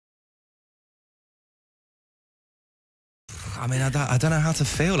I mean, I don't know how to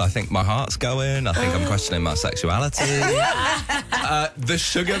feel. I think my heart's going. I think I'm questioning my sexuality. The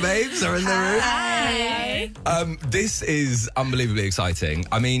Sugababes are in the room. Hi. This is unbelievably exciting.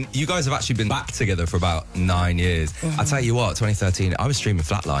 I mean, you guys have actually been back together for about 9 years. I tell you what, 2013, I was streaming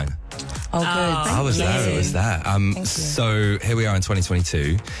Flatline. Oh, good. I was there. It was there. So here we are in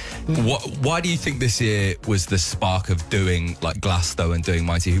 2022. Why do you think this year was the spark of doing like Glasgow and doing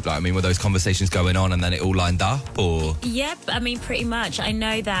Mighty Hoopla? I mean, were those conversations going on and then it all lined up, or? Yep, I mean, pretty much. I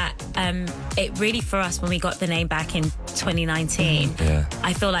know that it really, for us, when we got the name back in 2019,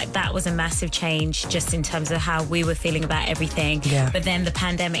 I feel like that was a massive change just in terms of how we were feeling about everything. Yeah. But then the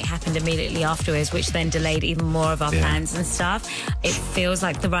pandemic happened immediately afterwards, which then delayed even more of our plans and stuff. It feels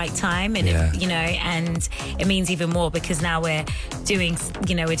like the right time, and it, you know, and it means even more because now we're doing,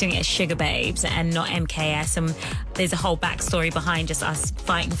 you know, we're doing it as Sugababes and not MKS, and there's a whole backstory behind just us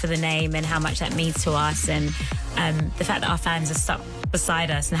fighting for the name and how much that means to us, and the fact that our fans are stuck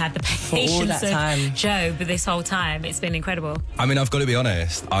beside us and had the patience of Joe, but this whole time it's been incredible. I mean, I've got to be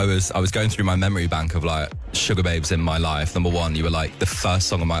honest, I was going through my memory bank of like Sugababes in my life. Number one, you were like the first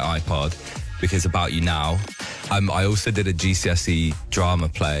song on my iPod because About You Now. I also did a GCSE drama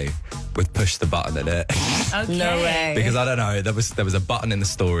play with Push the Button in it. Okay. No way. Because I don't know, there was a button in the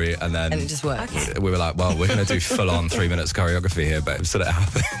story, and then it just worked. We were like, well, we're going to do full-on 3 minutes choreography here, but so that it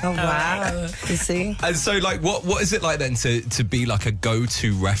happened. Oh, wow. You see? And so, like, what is it like then to be like a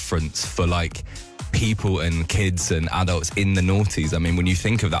go-to reference for like people and kids and adults in the noughties? I mean, when you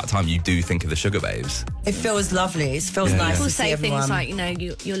think of that time, you do think of the Sugababes. It feels lovely. It feels nice People to say see everyone. things like, you know,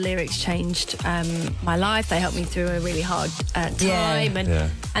 your lyrics changed my life. They helped me through a really hard time,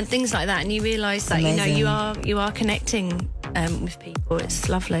 and things like that. And you realise that you know you are connecting with people. It's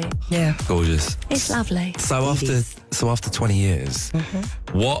lovely. Yeah, gorgeous. It's lovely. So after 20 years,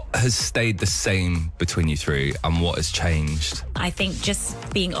 what has stayed the same between you three, and what has changed? I think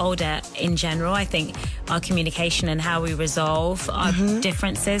just being older in general, I think our communication and how we resolve our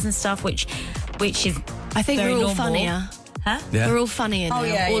differences and stuff, which is I think very we're all normal. funnier. Huh? Yeah. We're all funnier now, all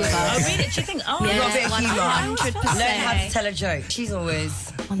of us. Oh, really? Do you think? Oh, We've got a bit of humour. 100%. Learn how to tell a joke. She's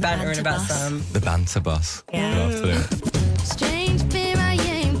always On the bantering banter about bus. some. The banter bus. Yeah. Good afternoon. Strange fear I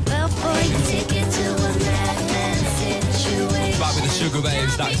ain't felt for you. Take it to a madman situation. Back with the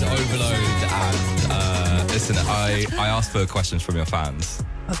Sugababes, that is Overload. And listen, I asked for questions from your fans.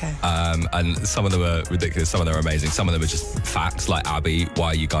 Okay. And some of them are ridiculous, some of them are amazing, some of them are just facts, like Abby, why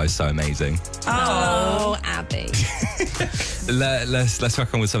are you guys so amazing? Oh, Abby. Let's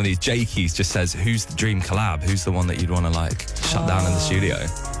crack on with some of these. Jakey's just says, who's the dream collab? Who's the one that you'd want to like shut down in the studio?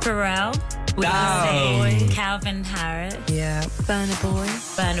 Pharrell, Calvin Harris,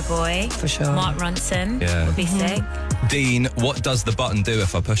 Burna Boy, For sure. Mark Ronson would be sick. Dean, what does the button do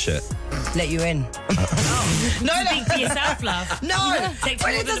if I push it? Let you in. No. Speak for yourself, love. No, Take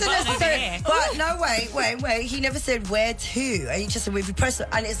well, more it than the doesn't button over necessarily. here. But no, wait. He never said where to. He just said if you press,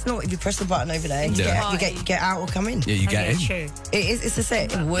 and it's not if you press the button over there, you get out or come in. Yeah, you get in. True. It is. It's a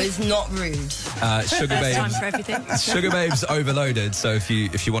set. It was not rude. Sugababes. Time for everything. Sugababes Overloaded. So if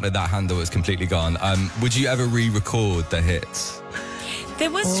you wanted that handle, it's completely gone. Would you ever re-record the hits? There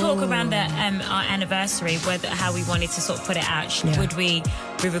was talk around our anniversary, how we wanted to sort of put it out. Would we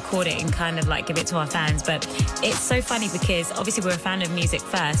re-record it and kind of like give it to our fans? But it's so funny because obviously we're a fan of music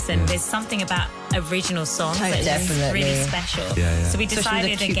first, and there's something about original songs that is really special. So we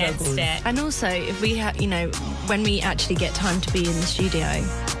decided against it. And also, if we have, you know, when we actually get time to be in the studio,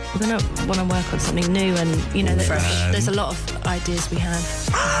 we're going to want to work on something new, and, you know, there's a lot of ideas we have.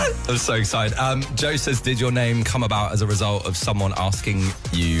 I'm so excited. Joe says, did your name come about as a result of someone asking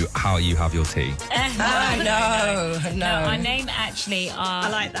you how you have your tea? No. Our name actually,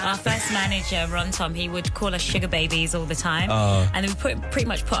 our first manager, Ron Tom, he would call us Sugababes all the time. And then we pretty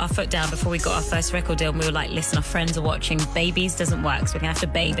much put our foot down before we got our first record deal, and we were like, listen, our friends are watching. Babies doesn't work, so we're going to have to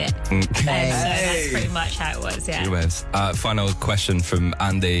babe it. So that's pretty much how it was, yeah. Final question from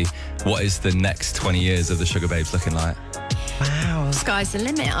Andy. What is the next 20 years of the Sugababes looking like? Wow. Sky's the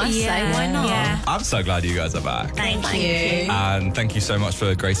limit, I say. Why not? Yeah. I'm so glad you guys are back. Thank you. And thank you so much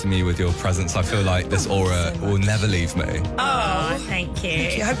for gracing me with your presence. I feel like this aura will never leave me. Oh, thank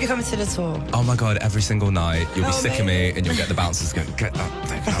you. I hope you're coming to the tour. Oh my God, every single night you'll be sick of me and you'll get the bouncers going, get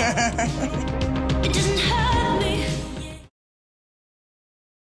that. It doesn't hurt me.